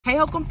Hey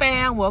Holcomb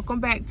fam,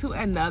 welcome back to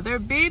another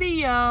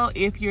video.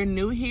 If you're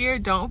new here,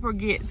 don't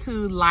forget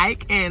to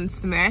like and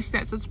smash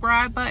that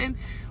subscribe button.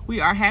 We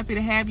are happy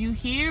to have you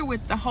here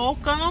with the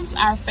Holcombs,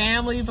 our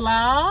family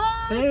vlog.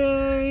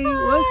 Hey,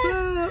 what's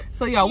up?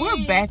 So y'all,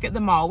 we're back at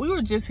the mall. We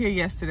were just here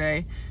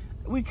yesterday.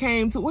 We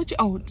came to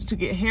to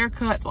get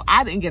haircuts. Well,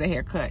 I didn't get a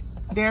haircut.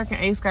 Derek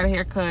and Ace got a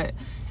haircut,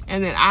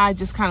 and then I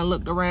just kind of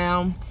looked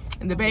around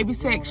in the baby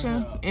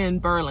section in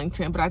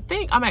Burlington. But I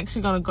think I'm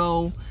actually gonna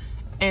go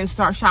and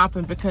start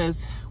shopping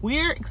because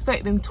we're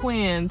expecting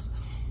twins.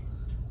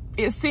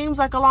 It seems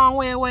like a long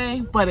way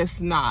away, but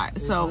it's not.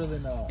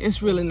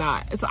 It's really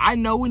not. So I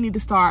know we need to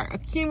start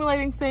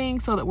accumulating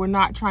things so that we're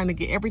not trying to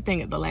get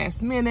everything at the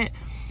last minute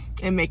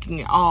and making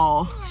it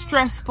all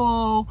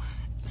stressful.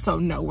 So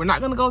no, we're not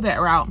gonna go that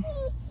route.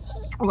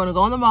 We're gonna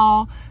go in the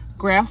mall,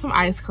 grab some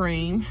ice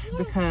cream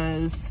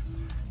because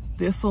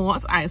this one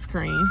wants ice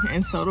cream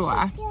and so do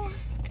I.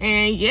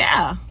 And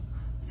yeah.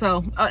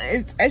 So,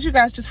 as you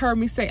guys just heard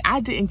me say,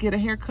 I didn't get a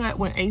haircut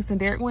when Ace and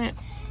Derek went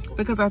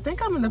because I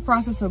think I'm in the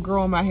process of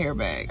growing my hair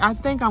back. I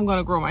think I'm going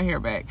to grow my hair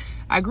back.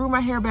 I grew my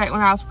hair back when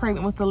I was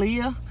pregnant with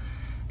Aaliyah,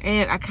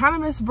 and I kind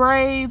of miss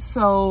braids,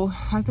 so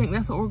I think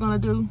that's what we're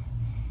going to do.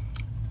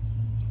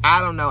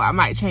 I don't know. I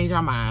might change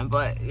our mind,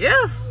 but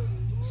yeah.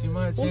 She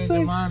might change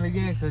her mind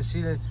again because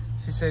she said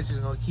she's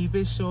going to keep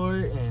it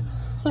short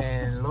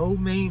and low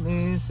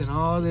maintenance and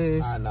all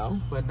this. I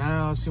know. But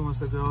now she wants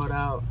to grow it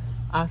out.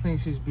 I think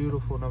she's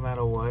beautiful no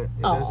matter what.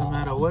 It doesn't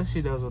matter what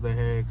she does with her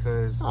hair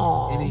because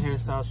any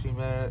hairstyle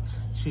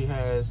she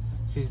has,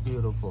 she's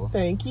beautiful.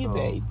 Thank you,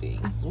 baby.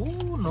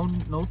 Ooh,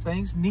 no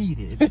thanks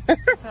needed.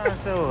 Trying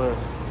to show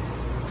us.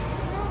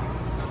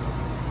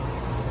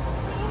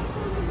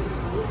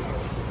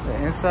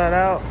 The Inside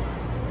Out.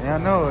 Yeah, I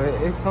know.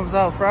 It comes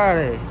out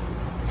Friday.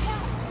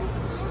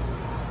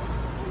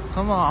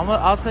 Come on,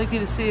 I'll take you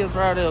to see it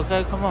Friday,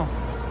 okay? Come on.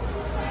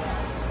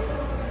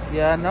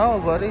 Yeah, I know,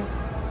 buddy.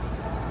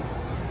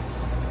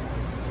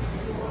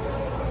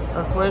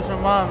 Let's wait for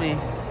mommy.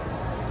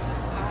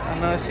 I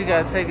know she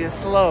gotta take it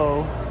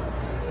slow.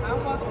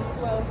 I'm walking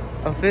slow.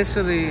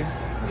 Officially,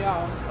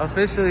 Y'all.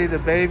 Officially the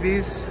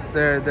babies,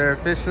 they're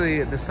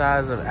officially the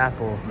size of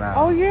apples now.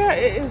 Oh yeah,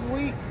 it is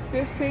week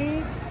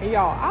 15. And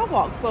y'all, I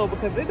walk slow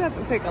because it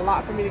doesn't take a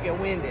lot for me to get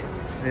winded.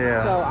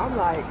 Yeah. So I'm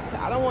like,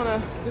 I don't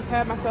wanna just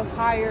have myself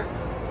tired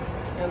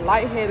and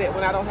lightheaded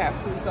when I don't have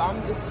to. So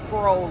I'm just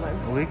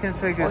scrolling. We can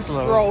take it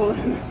slow.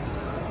 Strolling.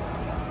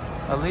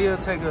 Aaliyah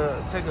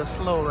take a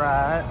slow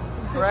ride.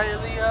 Right,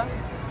 Aaliyah?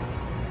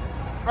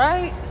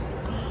 Right?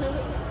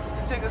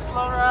 You take a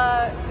slow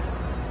ride.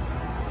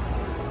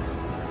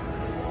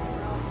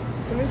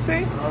 Let me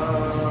see.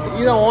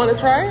 You don't want to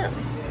try it?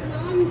 No,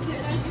 I'm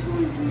good. I just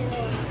want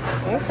vanilla.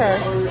 Okay.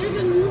 There's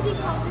a movie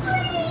called The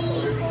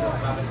Scream.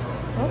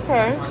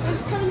 Okay.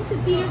 It's coming to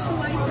theaters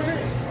July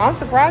 3rd. I'm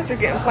surprised you're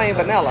getting plain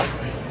vanilla.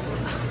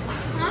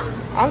 Huh?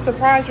 I'm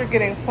surprised you're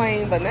getting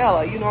plain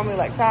vanilla. You normally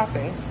like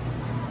toppings.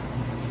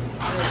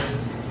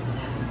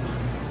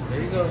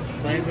 There you go,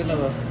 plain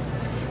vanilla.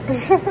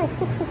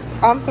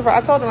 I'm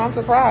surprised. I told him I'm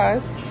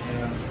surprised.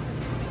 Yeah.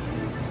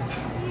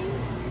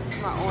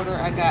 My order,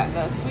 I got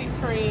the sweet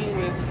cream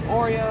with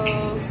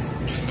Oreos.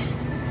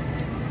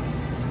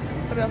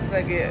 What else did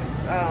I get?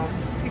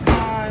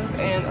 Pecans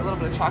and a little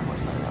bit of chocolate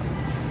syrup.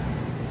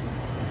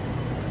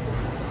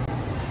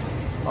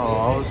 Oh,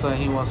 all of a sudden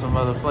he wants some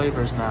other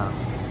flavors now.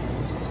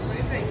 What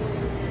do you think?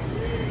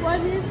 What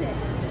is it?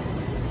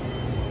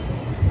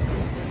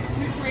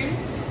 Sweet cream.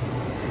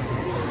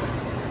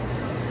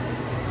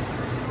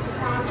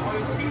 Pecans,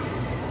 Oreo cookies,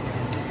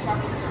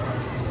 chocolate syrup.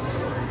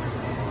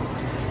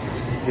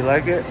 You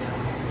like it?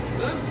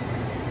 Good.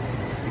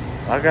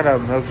 I got a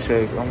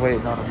milkshake. I'm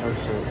waiting on a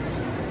milkshake.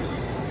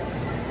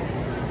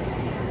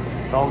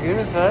 Don't give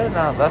it to her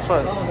now. That's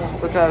what.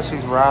 Look how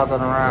she's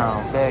writhing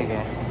around, begging.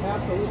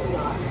 Absolutely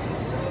not.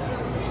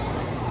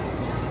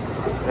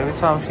 Every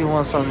time she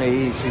wants something to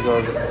eat, she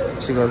goes.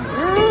 She gets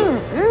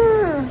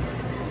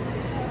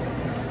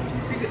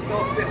so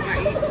upset when I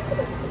eat.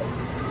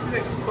 She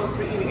thinks she's supposed to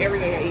be eating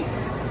everything I eat.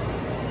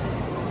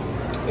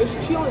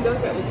 She only does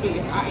that with me.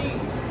 If I eat.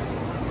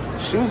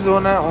 She was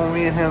doing that when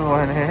me and him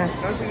were in here.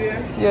 Oh, she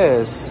did?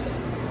 Yes.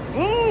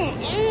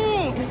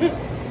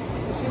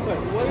 She's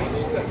like, what?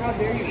 She's like, how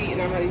dare you eat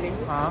and I'm not eating?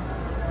 Huh?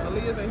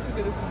 Aaliyah thinks she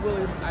get this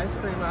really ice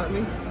cream out of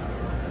me.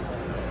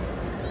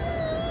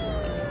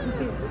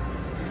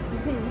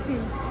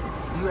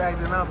 You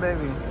acting up,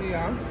 baby.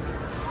 Yeah.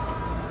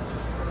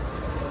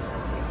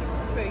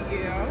 Say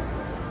yeah.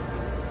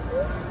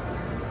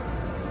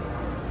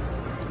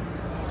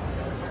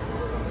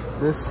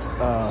 This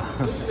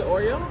This is the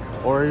Oreo?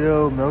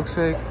 Oreo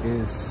milkshake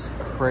is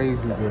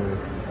crazy good.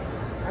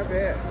 I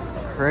bet.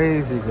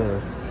 Crazy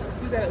good.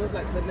 You got it with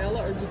like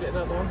vanilla or did you get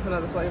another one,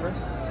 another flavor?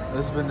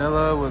 It's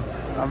vanilla with,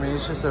 I mean,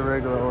 it's just a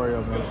regular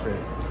Oreo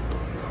milkshake.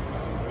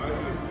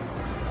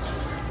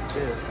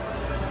 Yes.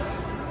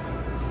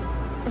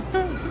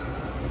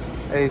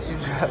 Hey,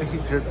 you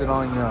dripped it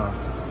on y'all.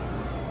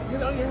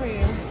 Get on your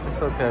hands.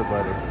 It's okay,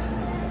 buddy.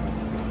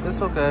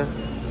 It's okay.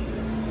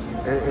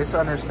 It's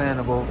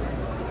understandable.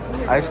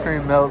 Ice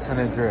cream melts and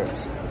it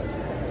drips. Oh,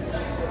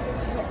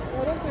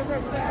 that's your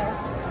favorite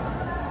pie.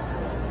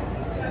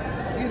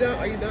 Are you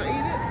done eating it?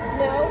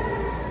 No.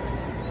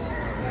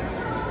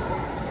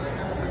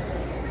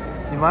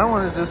 You might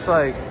want to just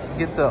like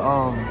get the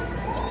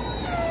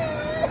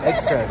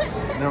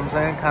excess. You know what I'm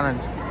saying? Kind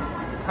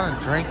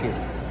of drink it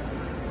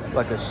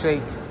like a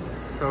shake.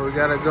 So we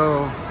gotta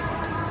go.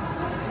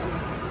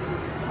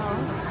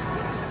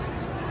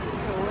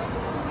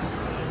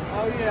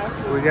 Oh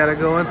yeah. We gotta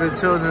go into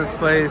Children's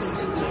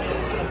Place.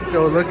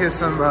 Go look at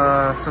some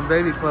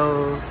baby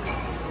clothes.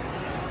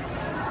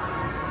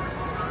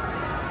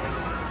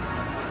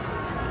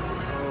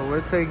 Oh,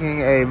 we're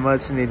taking a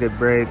much needed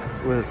break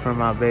from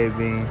my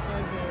baby.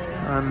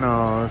 I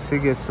know she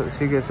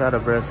gets out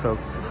of breath so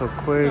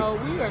quick. No,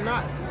 we are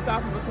not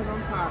stopping because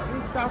I'm tired.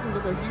 We're stopping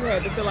because you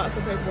had to fill out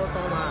some paperwork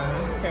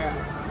online. Okay.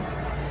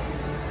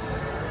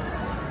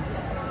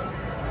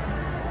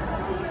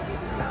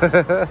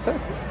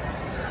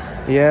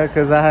 Yeah,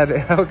 because I had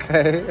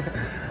okay.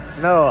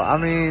 No, I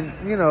mean,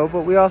 you know,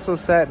 but we also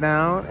sat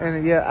down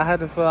and yeah, I had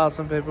to fill out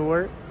some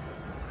paperwork.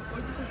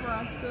 Would you prefer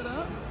I stood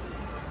up?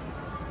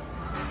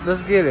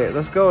 Let's get it.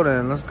 Let's go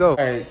then. Let's go. All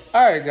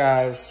right,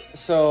 guys.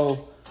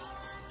 So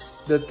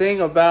the thing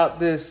about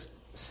this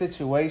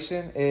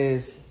situation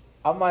is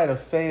I might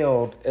have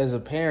failed as a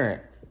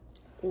parent.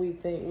 We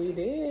think we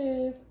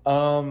did.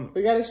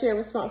 We got to share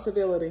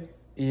responsibility.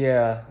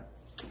 Yeah.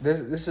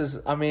 This is,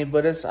 I mean,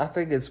 but I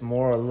think it's a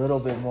little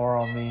bit more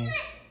on me.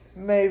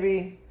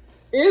 Maybe.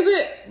 Is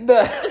it? No,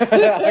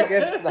 I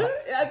guess not.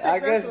 I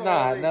guess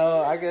not. No,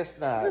 I guess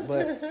not.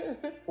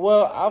 But,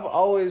 well, I've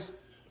always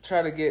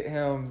tried to get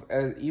him,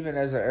 even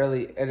at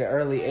an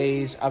early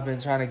age, I've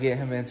been trying to get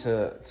him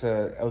into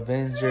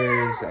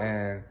Avengers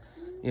and,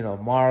 you know,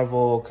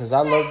 Marvel, because I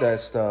love that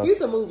stuff.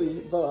 He's a movie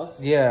buff.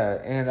 Yeah,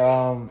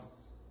 and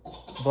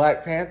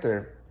Black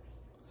Panther.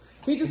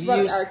 He just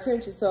brought our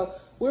attention. So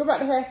we're about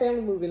to have family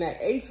movie night.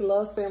 Ace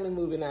loves family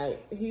movie night.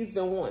 He's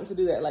been wanting to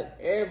do that like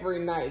every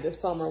night this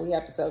summer. We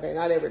have to say, okay,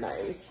 not every night,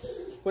 Ace.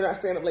 We're not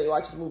staying up late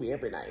watching the movie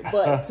every night.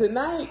 But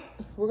tonight,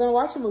 we're going to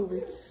watch a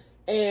movie.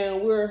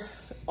 And we're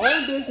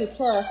on Disney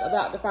Plus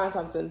about to find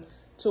something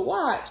to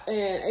watch.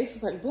 And Ace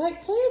is like,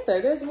 Black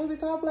Panther. There's a movie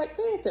called Black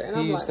Panther. And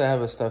he I'm used to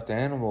have a stuffed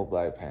animal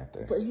Black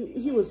Panther. But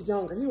he was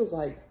younger. He was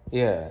like...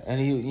 Yeah,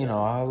 and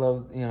I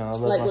love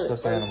like my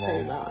stuffed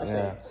animal. Out,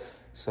 yeah.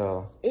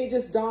 So it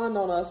just dawned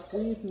on us,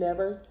 we've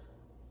never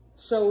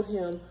showed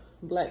him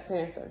Black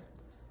Panther.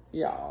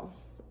 Y'all.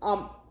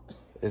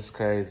 It's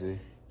crazy.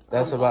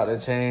 That's about to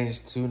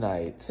change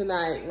tonight.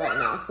 Tonight, right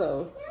now.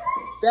 So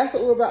that's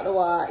what we're about to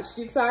watch.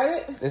 You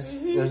excited?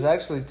 There's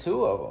actually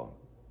 2 of them.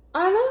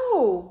 I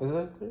know. Is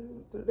there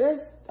 3?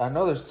 I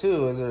know there's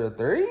 2. Is there a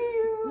 3?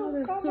 No,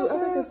 there's 2.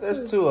 I think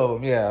there's 2 of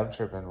them. Yeah, I'm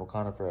tripping.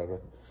 Wakanda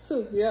Forever. It's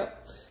 2.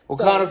 Yep.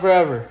 Wakanda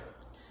Forever.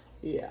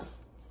 Yeah.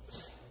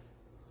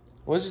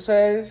 What'd you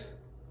say?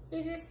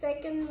 There's a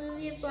second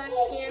movie of Black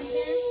Panther.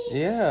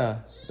 Yeah,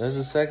 there's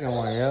a second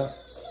one. Yep.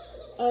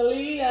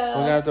 Aaliyah. We're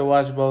gonna have to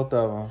watch both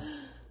of them.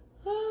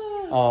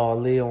 Oh,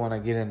 Leah want to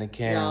get in the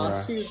camera.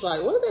 No, she's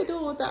like, what are they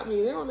doing without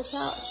me? They're on the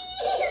couch.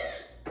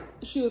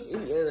 She was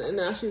eating, and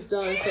now she's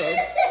done. So,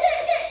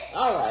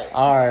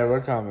 all right,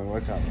 we're coming.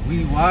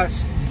 We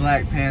watched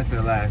Black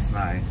Panther last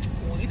night.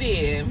 We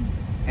did.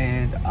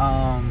 And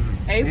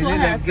Ace, what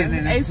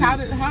happened? Ace, how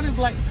did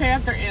Black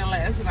Panther end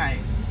last night?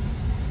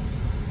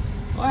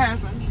 What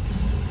happened?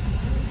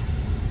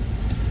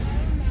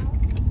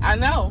 I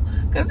know,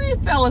 cause he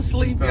fell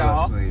asleep,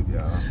 y'all. So it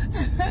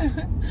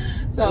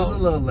was a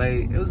little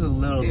late. It was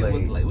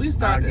late. We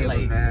started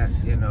late. That,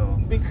 you know,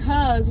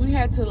 because we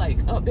had to like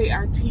update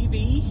our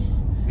TV.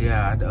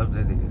 Yeah, I had to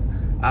update it.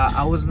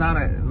 I was not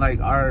I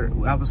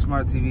have a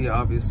smart TV,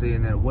 obviously,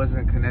 and it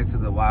wasn't connected to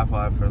the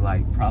Wi-Fi for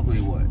like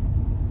probably what?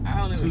 I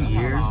don't even 2 know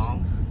years. how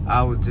long.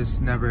 I was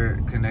just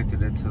never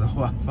connected it to the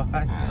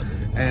Wi-Fi,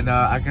 and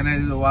I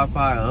connected the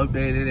Wi-Fi, I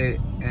updated it,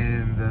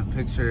 and the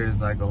picture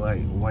is like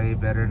way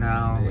better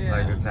now. Yeah.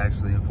 Like it's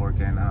actually in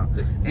 4K now.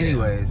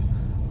 Anyways,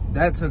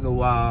 that took a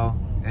while,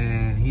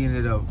 and he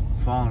ended up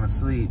falling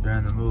asleep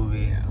during the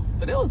movie. Yeah.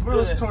 But it was good. It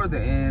was toward the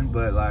end,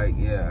 but like,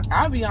 yeah.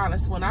 I'll be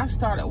honest, when I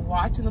started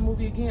watching the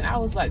movie again, I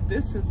was like,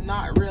 this is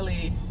not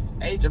really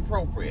age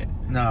appropriate.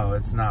 No,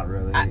 it's not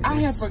really. I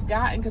had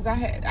forgotten because I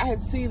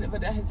had seen it,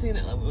 but I had seen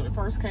it when it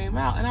first came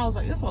out, and I was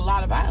like, it's a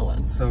lot of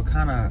violence. So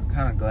kind of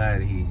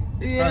glad it's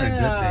probably a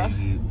good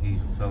thing he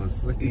fell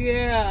asleep.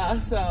 Yeah,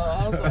 so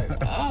I was like,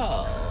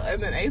 oh.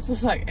 And then Ace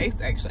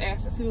actually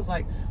asked us, he was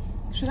like,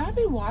 should I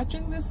be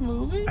watching this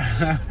movie?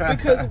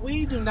 Because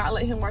we do not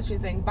let him watch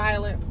anything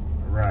violent.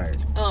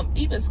 Right.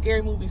 Even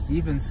scary movies.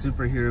 Even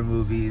superhero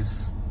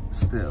movies.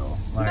 Still,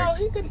 like, no,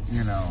 he could,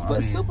 you know, but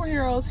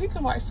superheroes, he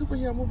can watch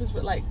superhero movies,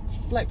 but like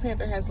Black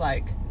Panther has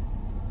like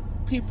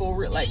people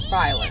like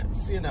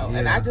violence, you know,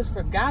 and I just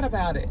forgot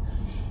about it.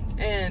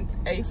 And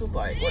Ace was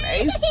like, when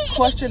Ace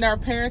questioned our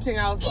parenting,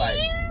 I was like,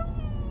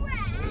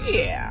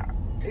 yeah,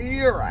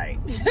 you're right.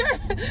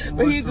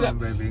 But he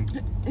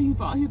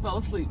fell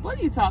asleep. What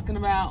are you talking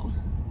about?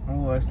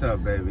 What's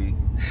up, baby?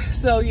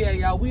 So yeah,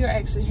 y'all, we are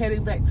actually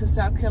heading back to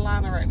South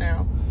Carolina right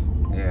now.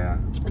 Yeah.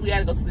 We got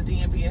to go to the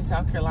DMV in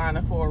South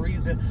Carolina for a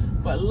reason.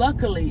 But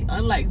luckily,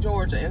 unlike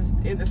Georgia,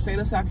 in the state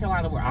of South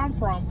Carolina where I'm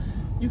from,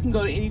 you can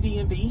go to any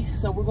DMV.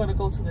 So we're going to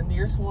go to the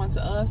nearest one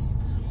to us.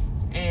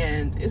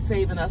 And it's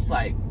saving us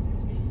like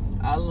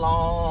a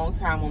long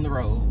time on the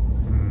road.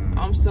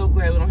 I'm so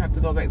glad we don't have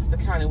to go back to the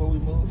county where we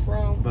moved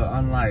from. But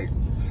unlike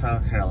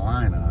South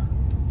Carolina,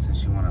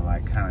 since you want to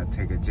like kind of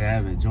take a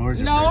jab at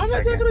Georgia. No, I'm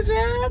not taking a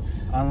jab.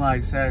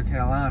 Unlike South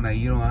Carolina,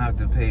 you don't have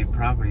to pay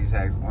property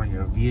tax on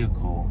your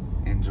vehicle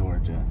in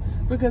Georgia.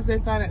 Because they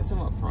finance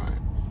them up front.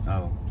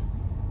 Oh.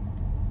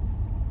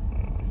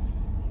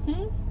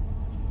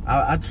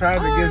 I tried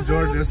to give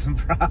Georgia some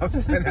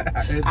props. And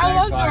I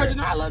love Georgia.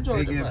 No, I love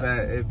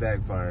Georgia. It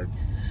backfired.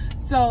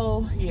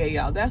 So yeah,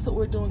 y'all, that's what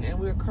we're doing, and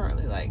we're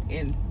currently like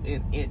in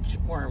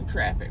inchworm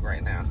traffic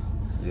right now.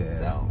 Yeah.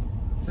 So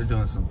they're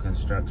doing some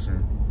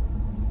construction.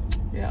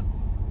 Yep.